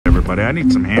everybody. I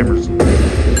need some hammers.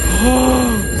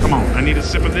 Come on, I need a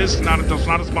sip of this. It's not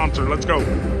a sponsor. Let's go.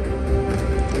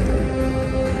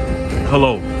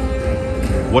 Hello.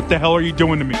 What the hell are you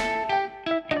doing to me?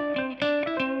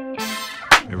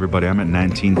 Everybody, I'm at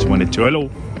 1922. Hello,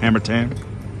 hammer time.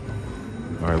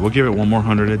 All right, we'll give it one more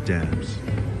 100 at Dabs.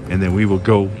 And then we will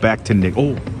go back to Nick.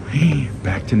 Oh,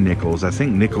 back to Nickels. I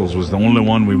think Nickels was the only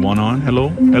one we won on. Hello?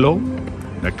 Hello?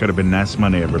 That could have been nice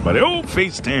money, everybody. Oh,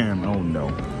 FaceTime. Oh,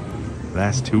 no.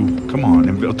 Last two. Come on.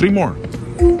 And 3 more.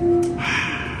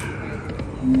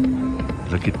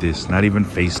 Look at this. Not even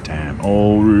FaceTime.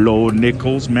 Oh, Lord,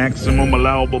 Nickels. Maximum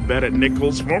allowable bet at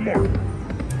Nickels. 4 more.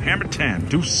 Hammer time.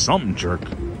 Do something, jerk.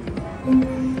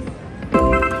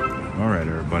 All right,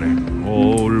 everybody.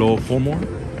 Oh, Lord. 4 more.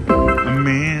 A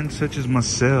man such as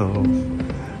myself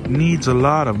needs a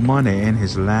lot of money in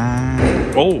his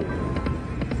life. Oh.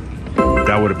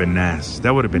 That would have been nice.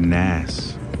 That would have been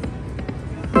nice.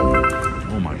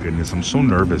 Oh, my goodness. I'm so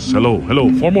nervous. Hello.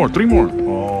 Hello. 4 more. 3 more.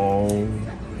 Oh.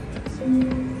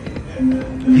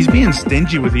 He's being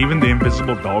stingy with even the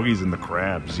invisible doggies and the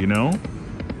crabs, you know?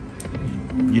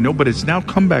 But it's now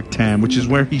comeback time, which is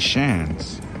where he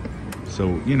shines.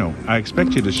 So, I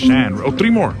expect you to shine. Oh, 3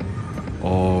 more.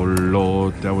 Oh,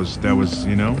 Lord. That was,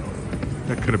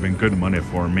 that could have been good money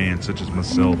for a man such as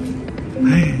myself.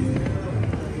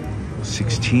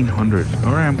 1,600.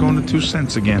 All right, I'm going to 2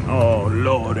 cents again. Oh,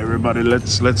 Lord, everybody.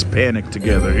 Let's panic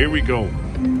together. Here we go.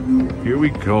 Here we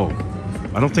go.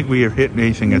 I don't think we have hit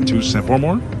anything at 2 cents. 4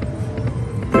 more?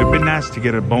 It'd be nice to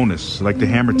get a bonus, like the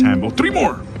hammer time. Oh, 3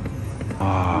 more.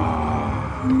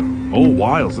 Oh,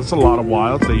 wilds. That's a lot of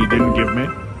wilds that you didn't give me.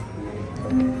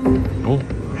 Oh,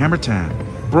 hammer time.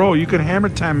 Bro, you can hammer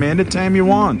time me anytime you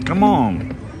want. Come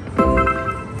on.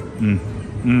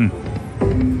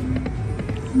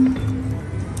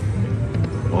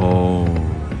 Oh,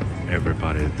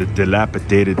 everybody. The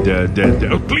dilapidated...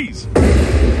 oh, please.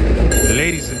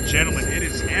 Ladies and gentlemen, it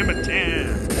is hammer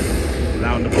time.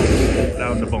 Loud in the bonus.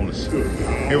 Loud in the bonus.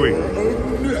 Here we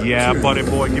go. Yeah, buddy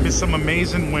boy. Give me some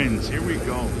amazing wins. Here we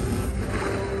go.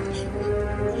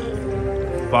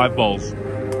 5 balls.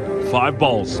 5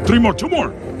 balls. 3 more. 2 more.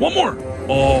 1 more.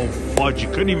 Oh, fudge. You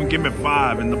couldn't even give me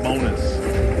 5 in the bonus.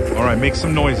 All right, make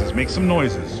some noises. Make some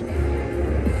noises.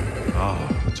 Oh,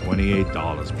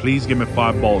 $28. Please give me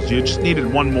 5 balls. You just needed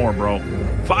 1 more, bro.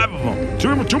 5 of them.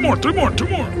 2 more. 2 more. 3 more. 2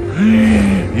 more.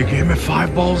 You gave me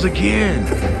 5 balls again.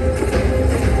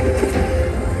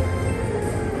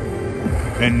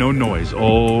 And no noise.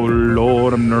 Oh,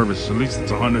 Lord, I'm nervous. At least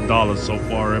it's $100 so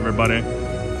far, everybody.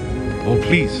 Oh,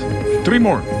 please. 3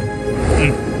 more.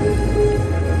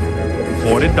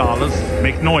 $40.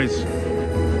 Make noise.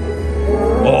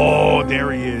 Oh,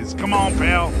 there he is. Come on,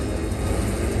 pal.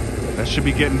 That should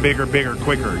be getting bigger,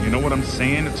 quicker. You know what I'm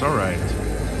saying? It's all right.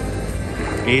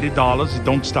 $80.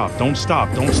 Don't stop. Don't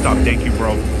stop. Don't stop. Thank you,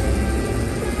 bro.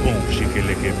 Boom,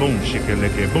 shicky-licky, boom,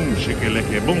 shicky-licky, boom,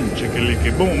 shicky-licky, boom,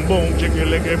 shicky-licky, boom, boom,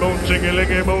 shicky-licky, boom,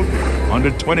 shicky-licky, boom.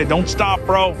 120. Don't stop,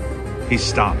 bro. He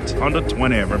stopped.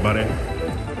 120, everybody.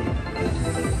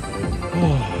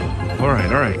 Oh. All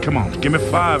right. Come on. Give me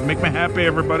 5. Make me happy,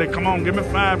 everybody. Come on. Give me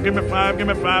 5. Give me 5. Give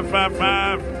me 5.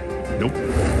 5. Nope.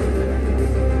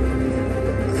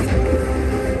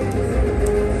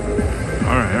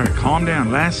 All right. Calm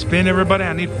down. Last spin, everybody.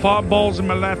 I need 5 balls in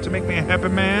my life to make me a happy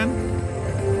man.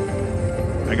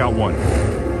 I got 1.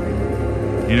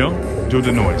 Do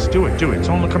the noise. Do it. It's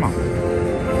only, come on.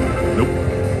 Nope.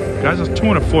 Guys, it's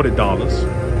 $240.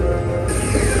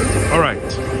 All right.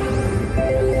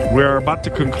 We're about to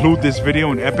conclude this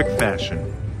video in epic fashion.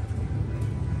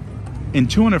 In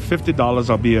 $250,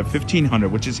 I'll be at $1,500,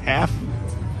 which is half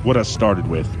what I started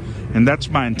with. And that's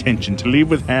my intention, to leave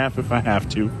with half if I have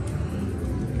to.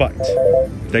 But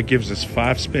that gives us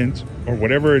 5 spins, or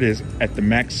whatever it is, at the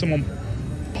maximum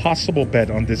possible bet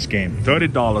on this game.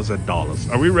 $30 at dollars.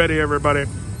 Are we ready, everybody?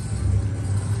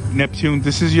 Neptune,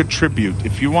 this is your tribute.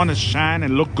 If you want to shine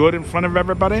and look good in front of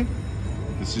everybody,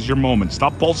 this is your moment.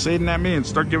 Stop pulsating at me and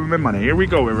start giving me money. Here we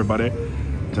go, everybody.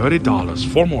 $30.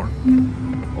 4 more.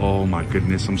 Oh, my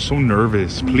goodness. I'm so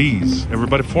nervous. Please,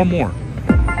 everybody, 4 more.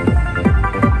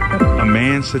 A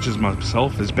man such as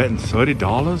myself is betting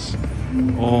 $30?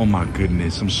 Oh, my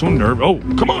goodness. I'm so nervous. Oh,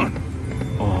 come on.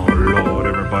 Oh, Lord,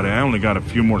 everybody. I only got a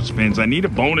few more spins. I need a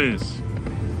bonus.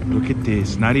 Look at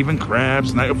this. Not even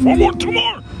crabs. 4 more. 2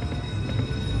 more.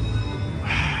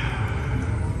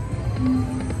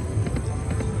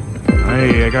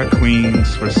 Hey, I got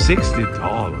queens for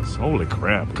 $60. Holy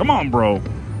crap. Come on, bro.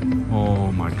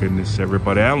 Oh, my goodness,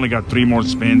 everybody. I only got 3 more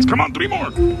spins. Come on, 3 more.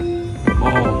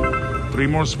 Oh, 3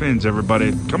 more spins,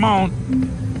 everybody. Come on.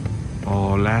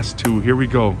 Oh, last two. Here we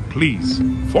go. Please.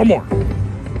 4 more.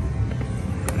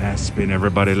 Last spin,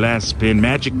 everybody. Last spin.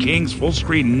 Magic Kings, full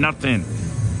screen, nothing.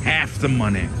 Half the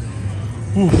money.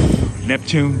 Oof.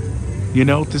 Neptune, you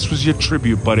know, this was your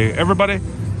tribute, buddy. Everybody,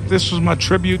 this was my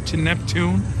tribute to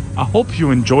Neptune. I hope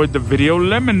you enjoyed the video.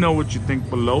 Let me know what you think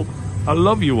below. I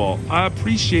love you all. I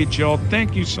appreciate y'all.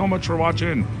 Thank you so much for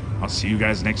watching. I'll see you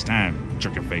guys next time.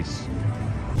 Jerk your face.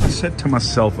 I said to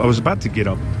myself, I was about to get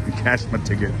up and cash my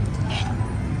ticket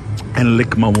and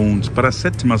lick my wounds. But I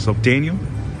said to myself, Daniel,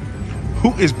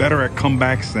 who is better at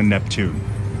comebacks than Neptune?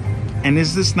 And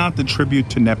is this not the tribute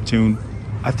to Neptune?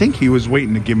 I think he was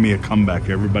waiting to give me a comeback,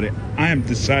 everybody. I am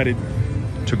decided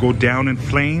to go down in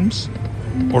flames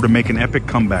or to make an epic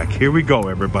comeback. Here we go,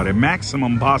 everybody.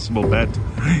 Maximum possible bet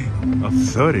of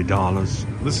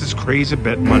 $30. This is crazy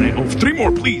bet money. Oh, 3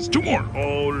 more, please. 2 more.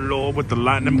 Oh, Lord, with the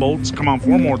lightning bolts. Come on,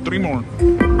 4 more, 3 more.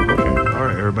 Okay, all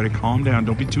right, everybody, calm down.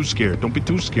 Don't be too scared. Don't be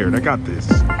too scared. I got this.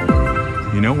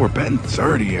 You know, we're betting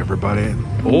 30, everybody.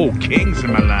 Oh, kings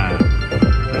in my line.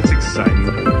 That's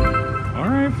exciting. All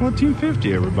right,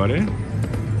 1450, everybody.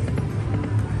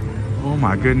 Oh,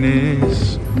 my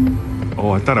goodness.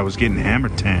 Oh, I thought I was getting hammer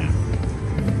time.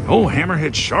 Oh,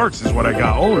 hammerhead sharks is what I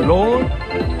got. Oh, Lord.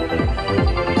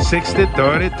 60,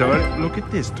 30, 30. Look at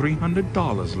this.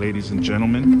 $300, ladies and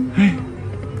gentlemen.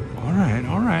 All right,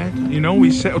 all right. You know,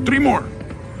 we said 3 more.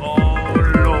 Oh,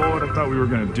 Lord. I thought we were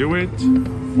going to do it.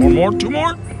 4 more, 2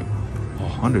 more.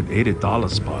 Oh, $180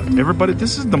 spot. Everybody,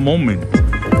 this is the moment.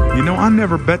 You know, I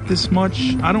never bet this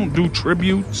much. I don't do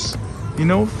tributes. You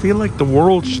know, feel like the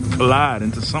world should collide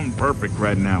into something perfect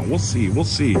right now. We'll see. We'll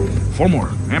see. 4 more.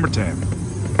 Hammer time.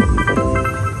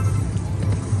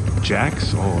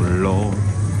 Jacks. Oh, Lord.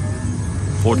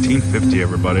 1450,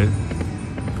 everybody.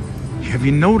 Have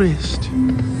you noticed?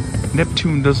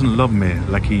 Neptune doesn't love me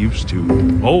like he used to.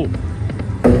 Oh.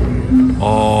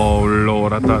 Oh,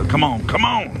 Lord. I thought, come on. Come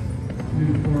on.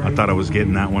 I thought I was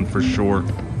getting that one for sure.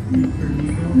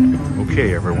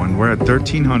 Okay, everyone, we're at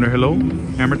 1300. Hello,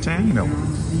 hammer time? No.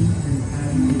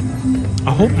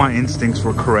 I hope my instincts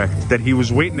were correct, that he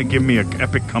was waiting to give me an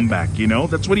epic comeback, you know?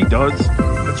 That's what he does.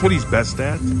 That's what he's best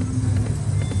at.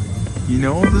 You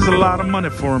know, there's a lot of money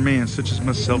for a man such as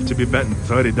myself to be betting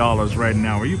 $30 right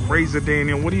now. Are you crazy,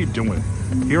 Daniel? What are you doing?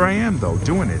 Here I am, though,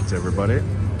 doing it, everybody.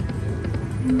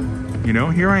 You know,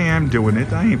 here I am doing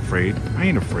it. I ain't afraid. I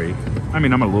ain't afraid. I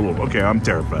mean, I'm a little, okay, I'm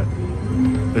terrified.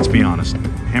 Let's be honest.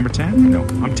 Hammer time? No,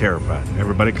 I'm terrified,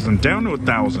 everybody, because I'm down to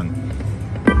 1,000.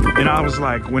 And I was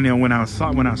like, when I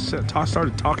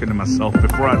started talking to myself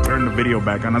before I turned the video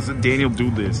back on, I said, Daniel,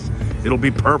 do this. It'll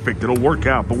be perfect. It'll work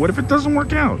out. But what if it doesn't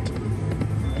work out?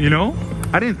 You know?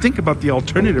 I didn't think about the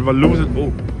alternative. I lose it.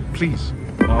 Oh, please.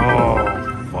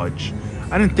 Oh, fudge.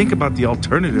 I didn't think about the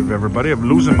alternative, everybody, of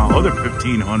losing my other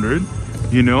 1,500.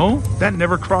 You know? That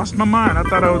never crossed my mind. I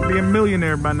thought I would be a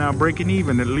millionaire by now, breaking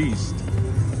even at least.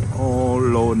 Oh,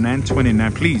 Lord,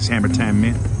 929. Please, hammer time,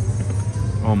 man.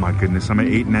 Oh, my goodness. I'm at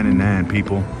 899,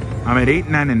 people. I'm at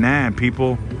 899,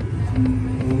 people.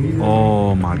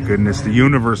 Oh, my goodness. The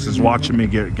universe is watching me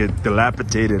get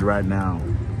dilapidated right now.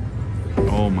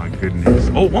 Oh, my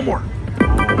goodness. Oh, 1 more. Oh,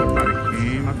 I thought it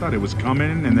came. I thought it was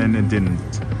coming, and then it didn't.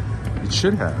 It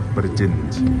should have, but it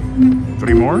didn't.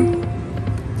 3 more?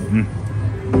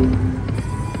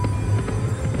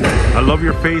 I love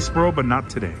your face, bro, but not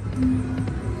today.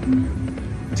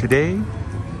 Today,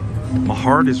 my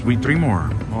heart is weak. 3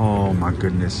 more. Oh, my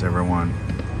goodness, everyone.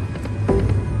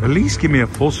 At least give me a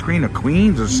full screen of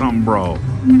Queens or something, bro.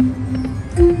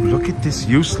 Look at this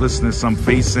uselessness I'm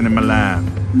facing in my life.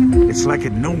 It's like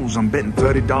it knows I'm betting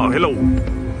 $30. Hello.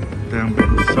 I'm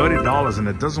betting $30 and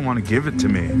it doesn't want to give it to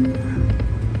me.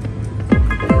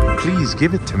 Please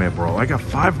give it to me, bro. I got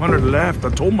 500 left. I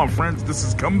told my friends this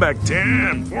is comeback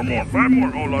 10. 4 more, 5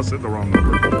 more. Oh, I said the wrong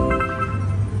number.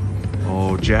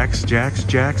 Oh, jacks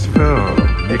fell.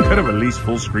 You could have at least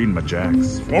full screened my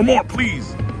jacks. 4 more,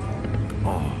 please.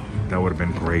 Oh, that would have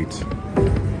been great.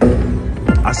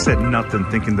 I said nothing,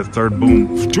 thinking the third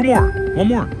boom. 2 more, 1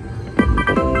 more.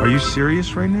 Are you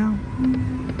serious right now?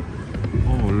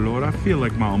 Oh, Lord, I feel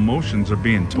like my emotions are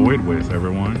being toyed with,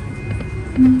 everyone.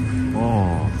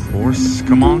 Oh, force.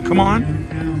 Come on, come on.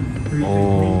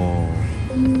 Oh.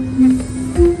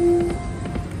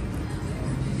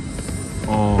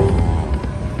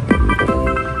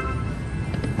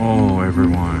 Oh,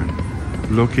 everyone.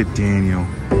 Look at Daniel.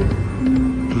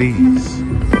 Please.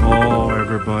 Oh,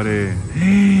 everybody.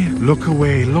 Look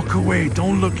away, look away.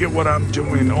 Don't look at what I'm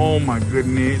doing. Oh, my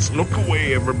goodness. Look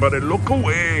away, everybody. Look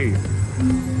away.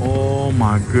 Oh,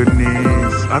 my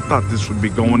goodness. I thought this would be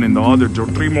going in the other door.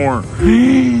 3 more.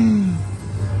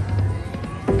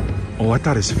 Oh, I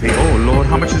thought his face. Oh, Lord,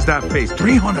 how much is that face?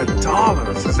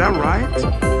 $300. Is that right?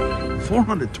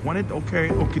 420. Okay,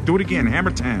 do it again. Hammer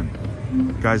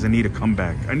 10. Guys, I need a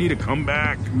comeback. I need a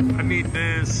comeback. I need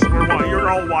this.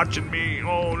 You're all watching me.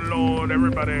 Oh, Lord,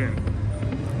 everybody.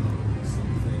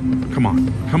 Come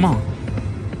on. Come on.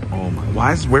 Oh,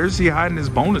 my. Where's he hiding his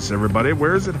bonus, everybody?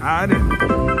 Where is it hiding?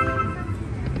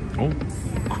 Oh,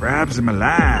 crabs in my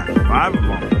life. 5 of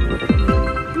them.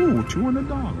 Ooh,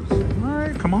 $200. All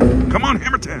right, come on. Come on,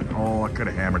 hammer 10. Oh, I could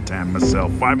have hammer 10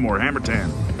 myself. 5 more, hammer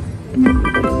 10.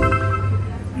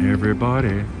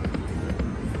 Everybody.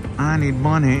 I need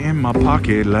money in my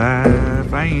pocket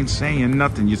life. I ain't saying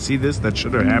nothing. You see this? That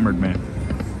should have hammered me.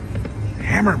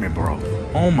 Hammered me, bro.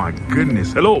 Oh my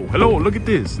goodness. Hello, look at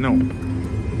this. No.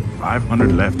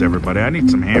 500 left, everybody. I need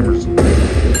some hammers.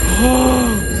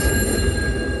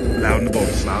 Loud in the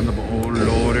bonus, loud in the bonus. Oh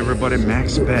Lord, everybody,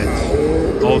 max bet.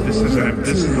 Oh, this is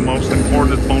the most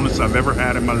important bonus I've ever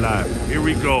had in my life. Here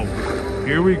we go.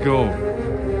 Here we go.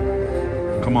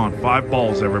 Come on, 5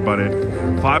 balls, everybody.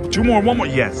 5, 2 more, 1 more.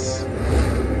 Yes.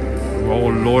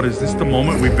 Oh Lord, is this the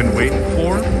moment we've been waiting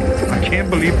for? I can't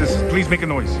believe this. Please make a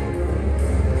noise.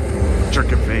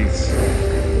 Jerk your face.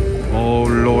 Oh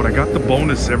Lord, I got the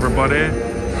bonus, everybody.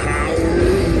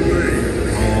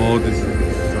 Oh, this is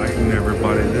exciting,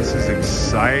 everybody. This is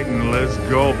exciting. Let's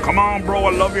go. Come on, bro.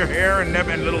 I love your hair and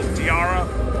little tiara.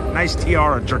 Nice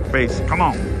tiara, jerk face. Come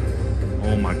on.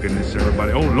 Oh my goodness,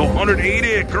 everybody. Oh, low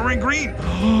 180. Green.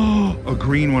 A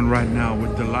green one right now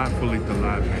would delightfully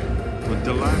delight me. Would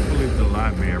delightfully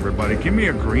delight me, everybody. Give me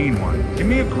a green one. Give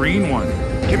me a green one.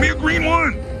 Give me a green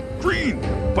one. Green.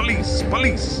 Police.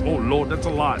 Oh Lord, that's a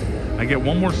lot. I get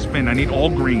 1 more spin. I need all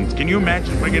greens. Can you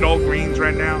imagine if I get all greens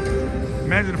right now?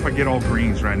 Imagine if I get all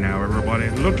greens right now, everybody.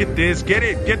 Look at this. Get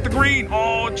it. Get the green.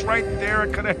 Oh, it's right there. I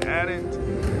could have had it.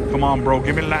 Come on, bro.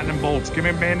 Give me lightning bolts. Give me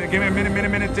a minute. Give me a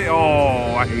minute.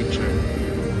 Oh, I hate you.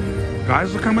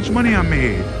 Guys, look how much money I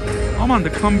made. I'm on the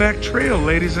comeback trail,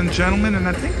 ladies and gentlemen, and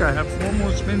I think I have 4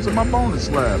 more spins of my bonus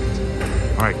left.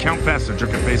 All right, count faster,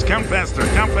 jerk your face. Count faster.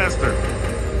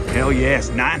 Hell yes,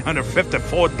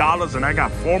 $954, and I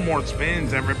got 4 more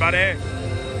spins, everybody.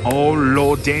 Oh,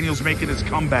 Lord, Daniel's making his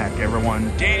comeback,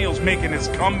 everyone. Daniel's making his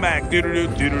comeback.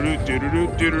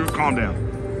 Calm down.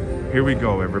 Here we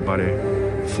go, everybody.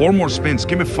 4 more spins.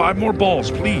 Give me 5 more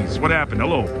balls, please. What happened?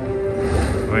 Hello.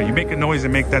 All right, you make a noise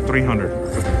and make that 300.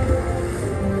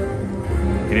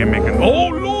 He didn't make it. Oh,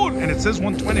 Lord. And it says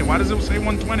 120. Why does it say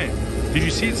 120? Did you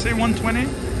see it say 120?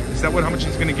 Is that how much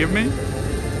he's going to give me?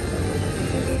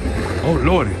 Oh,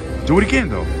 Lord. Do it again,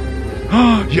 though.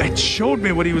 Yeah, it showed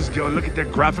me what he was doing. Look at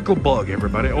that graphical bug,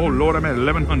 everybody. Oh, Lord, I'm at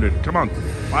 1,100. Come on.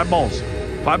 5 balls.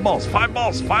 5 balls. 5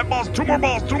 balls. 5 balls. 2 more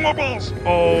balls. 2 more balls.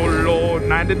 Oh, Lord.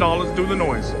 $90. Do the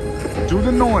noise. Do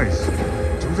the noise.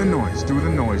 Do the noise. Do the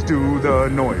noise. Do the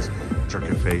noise. Jerk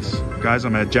your face. Guys,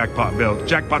 I'm at Jackpot Bill.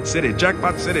 Jackpot City.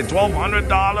 Jackpot City.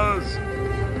 $1,200.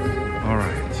 All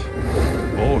right.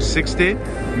 Oh, 60.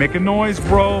 Make a noise,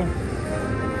 bro.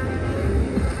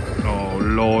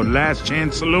 Lord, last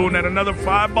chance saloon at another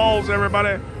 5 balls,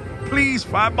 everybody. Please,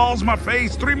 5 balls in my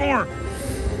face. 3 more.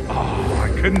 Oh, I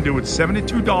couldn't do it.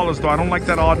 $72, though. I don't like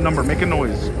that odd number. Make a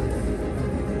noise.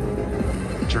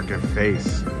 Jerk your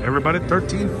face. Everybody,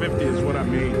 $13.50 is what I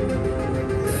made.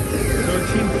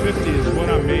 $13.50 is what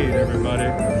I made, everybody.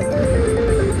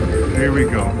 Here we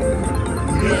go.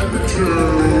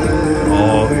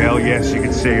 Oh, hell yes, you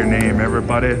can say your name,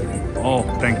 everybody. Oh,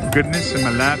 thank goodness in my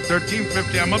life.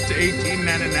 $13.50. I'm up to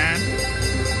 $18.99.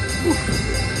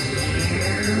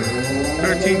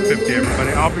 $13.50,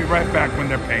 everybody. I'll be right back when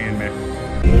they're paying me.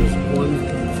 There's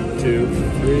 1, 2,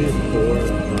 3, 4,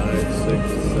 5, 6,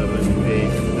 7,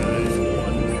 8,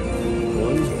 9.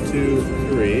 1, 2,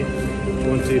 3,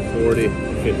 20, 40,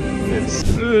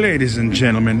 50. Ladies and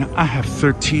gentlemen, I have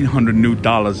 $1,300 new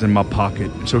dollars in my pocket.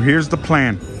 So here's the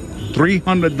plan.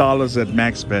 $300 at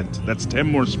max bet. That's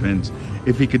 10 more spins.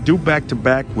 If he could do back to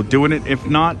back, we're doing it. If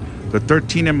not, the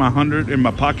 13 in my 100 in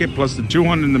my pocket plus the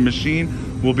 200 in the machine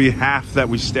will be half that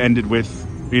we ended with,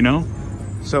 you know?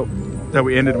 So that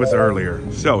we ended with earlier.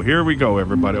 So here we go,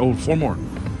 everybody. Oh, 4 more.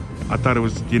 I thought it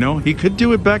was, you know, he could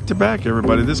do it back to back,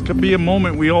 everybody. This could be a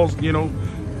moment we all, you know,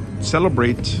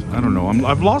 celebrate. I don't know.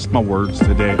 I've lost my words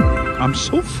today. I'm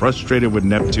so frustrated with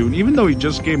Neptune, even though he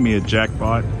just gave me a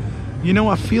jackpot. You know,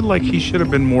 I feel like he should have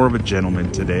been more of a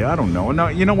gentleman today. I don't know. No,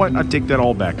 you know what? I take that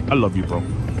all back. I love you, bro.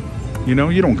 You know,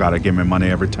 you don't gotta give me money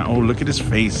every time. Oh, look at his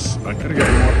face. I could have got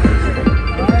more.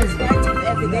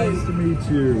 Nice to meet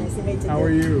you. Nice to meet you. How are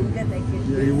you? Good, thank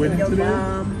you. Are you winning today?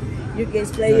 You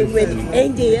guys playing with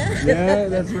India. Yeah,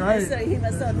 that's right. So he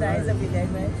was so nice of you guys,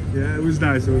 right? Yeah, it was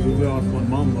nice. It was really awesome. My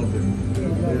mom loved it.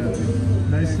 Yeah.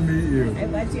 Nice to meet you. I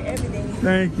watch you every day.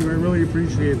 Thank you. I really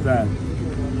appreciate that.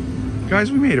 Guys,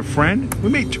 we made a friend. We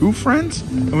made 2 friends,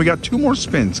 and we got 2 more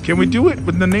spins. Can we do it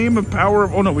with the name of power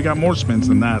of... Oh, no, we got more spins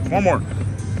than that. 4 more.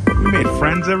 We made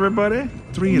friends, everybody.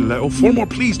 3, 11. Oh, 4 more,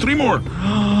 please. 3 more.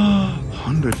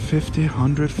 150,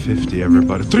 150,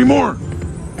 everybody. 3 more.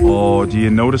 Oh, do you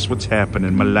notice what's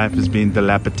happening? My life is being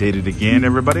dilapidated again,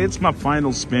 everybody. It's my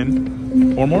final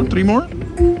spin. 4 more, 3 more.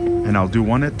 And I'll do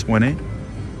one at 20.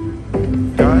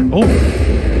 God. Oh.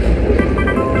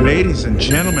 Ladies and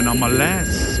gentlemen, on my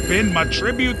last spin, my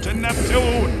tribute to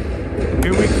Neptune.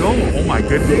 Here we go. Oh my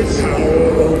goodness.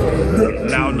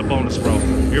 Loud in the bonus, bro.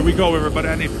 Here we go, everybody.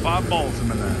 I need 5 balls in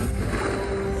my life.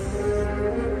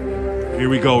 Here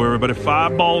we go, everybody.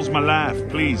 5 balls, my life.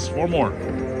 Please, 4 more.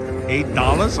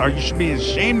 $8? Or you should be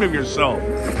ashamed of yourself.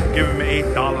 Giving me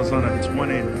 $8 on a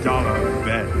 $20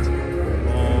 bet.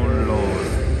 Oh, Lord.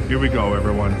 Here we go,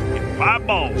 everyone. 5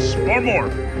 balls. 4 more.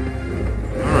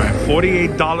 All right,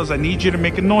 $48. I need you to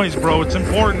make a noise, bro. It's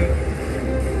important.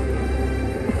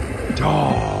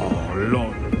 Oh,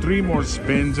 Lord. 3 more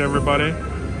spins, everybody.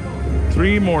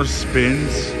 3 more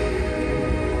spins.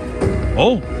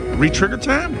 Oh, re-trigger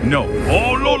time? No.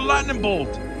 Oh, Lord, lightning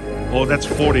bolt. Oh, that's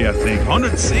 40, I think.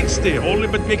 160. Holy,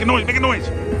 but make a noise, make a noise.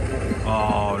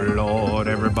 Oh, Lord,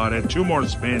 everybody. 2 more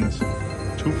spins.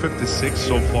 256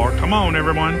 so far. Come on,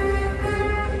 everyone.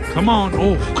 Come on.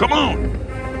 Oh, come on.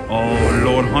 Oh,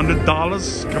 Lord,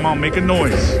 $100. Come on, make a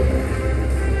noise.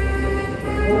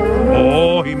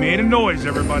 Oh, he made a noise,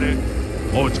 everybody.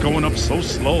 Oh, it's going up so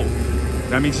slow.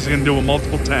 That means he's going to do it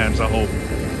multiple times, I hope.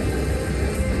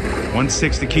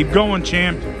 160. Keep going,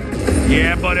 champ.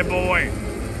 Yeah, buddy boy.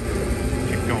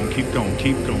 Keep going, keep going,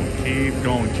 keep going, keep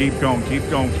going, keep going, keep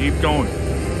going, keep going.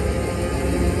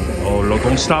 Oh, Lord,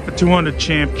 don't stop at 200,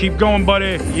 champ. Keep going,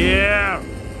 buddy. Yeah.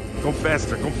 Go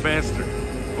faster, go faster.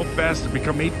 Go faster.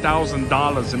 Become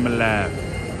 $8,000 in my life.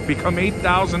 Become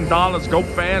 $8,000. Go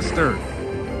faster.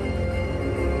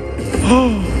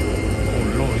 Oh,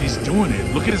 Lord, he's doing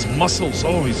it. Look at his muscles.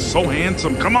 Oh, he's so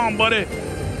handsome. Come on, buddy.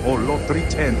 Oh, Lord,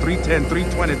 310, 310,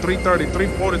 320, 330,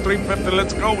 340, 350.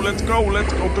 Let's go, let's go,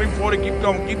 let's go. 340. Keep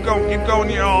going, keep going, keep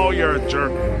going. Oh, you're a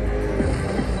jerk.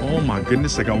 Oh, my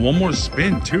goodness. I got 1 more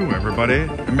spin, too, everybody.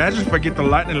 Imagine if I get the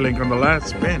lightning link on the last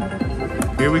spin.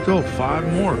 Here we go. 5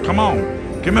 more. Come on.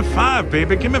 Give me 5,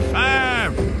 baby. Give me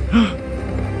 5.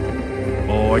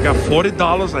 Oh, I got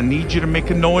 $40. I need you to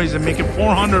make a noise and make it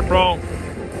 400, bro.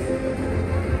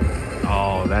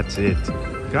 Oh, that's it.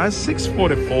 Guys,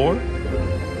 644.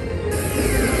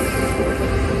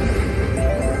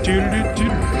 You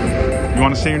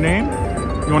want to say your name?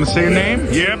 You want to say your name?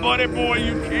 Yeah, buddy boy,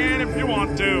 you can if you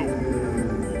want to.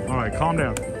 All right, calm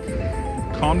down.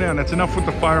 Calm down. That's enough with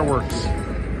the fireworks.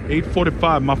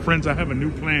 8:45. My friends, I have a new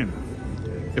plan.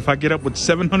 If I get up with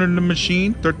 700 in the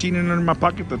machine, 1,300 in my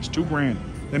pocket, that's $2,000.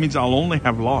 That means I'll only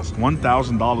have lost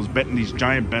 $1,000 betting these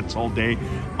giant bets all day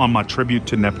on my tribute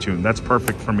to Neptune. That's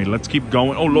perfect for me. Let's keep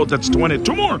going. Oh, Lord, that's 20.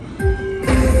 2 more.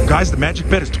 Guys, the magic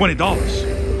bet is $20.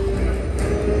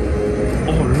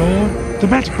 Oh, Lord. The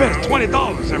magic bet is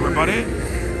 $20, everybody.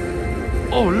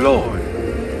 Oh, Lord.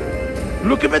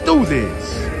 Look at me do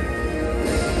this.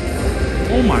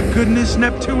 Oh, my goodness,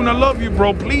 Neptune, I love you,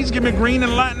 bro. Please give me green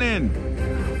and lightning.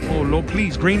 Oh, Lord,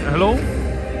 please, green. Hello?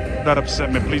 That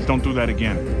upset me. Please don't do that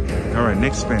again. All right,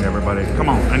 next spin, everybody. Come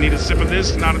on. I need a sip of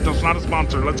this. It's not a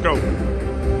sponsor. Let's go.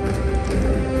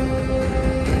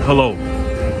 Hello.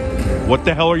 What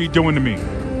the hell are you doing to me?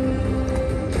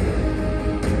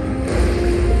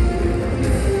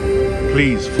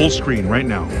 Please, full screen right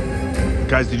now.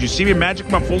 Guys, did you see me magic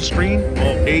my full screen?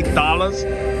 Oh, $8.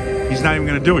 He's not even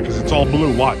going to do it because it's all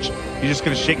blue. Watch. He's just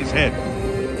going to shake his head.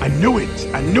 I knew it.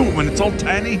 I knew it. When it's all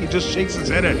tiny, he just shakes his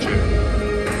head at you.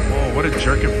 Oh, what a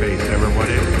jerkin face,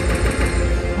 everybody.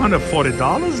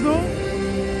 $140 though?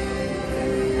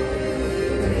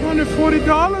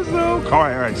 $140 though? All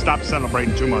right. Stop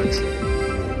celebrating too much.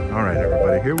 All right,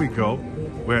 everybody. Here we go.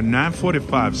 We're at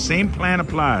 9:45. Same plan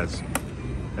applies.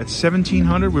 At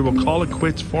 1,700, we will call it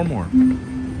quits. 4 more.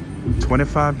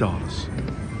 $25.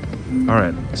 All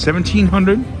right.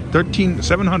 1,700.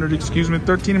 700, excuse me,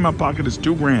 13 in my pocket is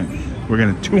 $2,000. We're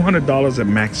getting $200 at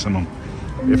maximum.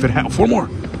 If it 4 more.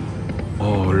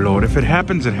 Oh, Lord, if it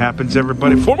happens,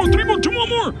 everybody. 4 more, 3 more, 2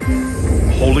 more.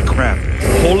 Holy crap.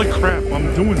 Holy crap,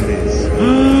 I'm doing this.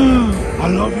 I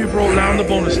love you, bro. Down the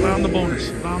bonus, down the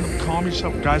bonus. Calm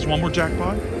yourself. Guys, 1 more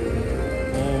jackpot.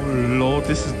 Oh, Lord,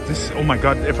 this, oh my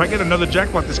God. If I get another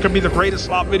jackpot, this could be the greatest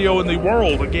slot video in the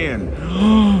world again.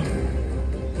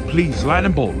 please,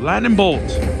 lightning bolt, lightning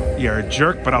bolt. You're a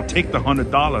jerk, but I'll take the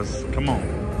 $100. Come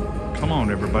on. Come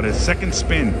on, everybody. Second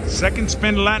spin,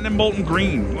 lightning bolt and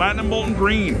green. Lightning bolt and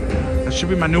green. That should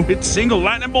be my new hit single.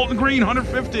 Lightning bolt and green,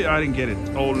 150. I didn't get it.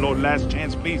 Oh, Lord, last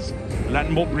chance, please.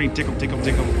 Lightning bolt green, tickle, tickle,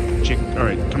 tickle. Chick. All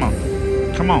right, come on.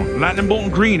 Come on. Lightning bolt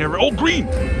and green. Oh, green.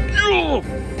 Yo!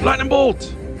 Lightning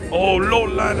bolt. Oh,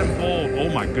 Lord, lightning bolt. Oh,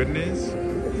 my goodness.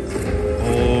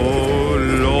 Oh,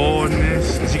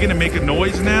 Lordness. Is he going to make a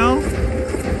noise now?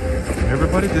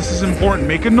 Everybody, this is important.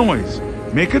 Make a noise.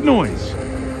 Make a noise.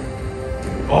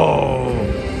 Oh,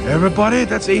 everybody,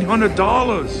 that's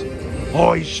 $800.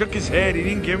 Oh, he shook his head. He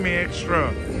didn't give me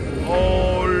extra.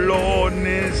 Oh,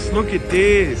 Lordness. Look at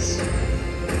this.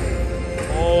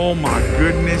 Oh, my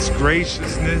goodness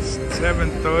graciousness.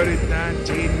 730,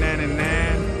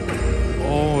 1999.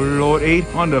 Oh, Lord,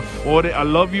 840. I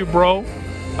love you, bro.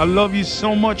 I love you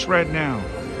so much right now.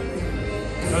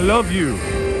 I love you.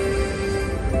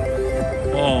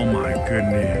 Oh, my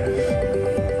goodness.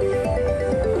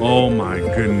 Oh my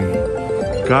goodness.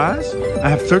 Guys, I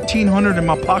have $1,300 in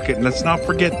my pocket. Let's not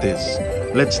forget this.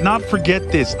 Let's not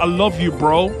forget this. I love you,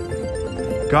 bro.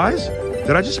 Guys,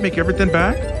 did I just make everything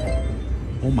back?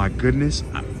 Oh my goodness.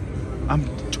 I'm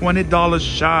 $20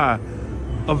 shy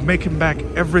of making back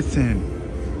everything.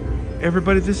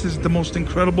 Everybody, this is the most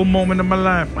incredible moment of my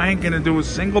life. I ain't gonna do a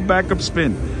single backup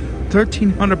spin.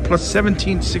 1,300 plus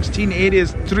 17, 1680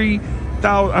 is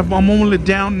 3,000. I'm only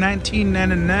down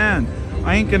 $19.99.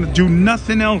 I ain't gonna do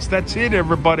nothing else. That's it,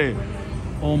 everybody.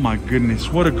 Oh my goodness,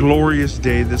 what a glorious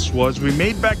day this was. We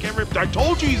made back everything. I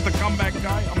told you he's the comeback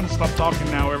guy. I'm gonna stop talking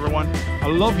now, everyone. I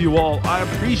love you all. I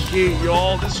appreciate you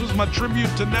all. This was my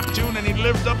tribute to Neptune, and he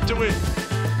lived up to it.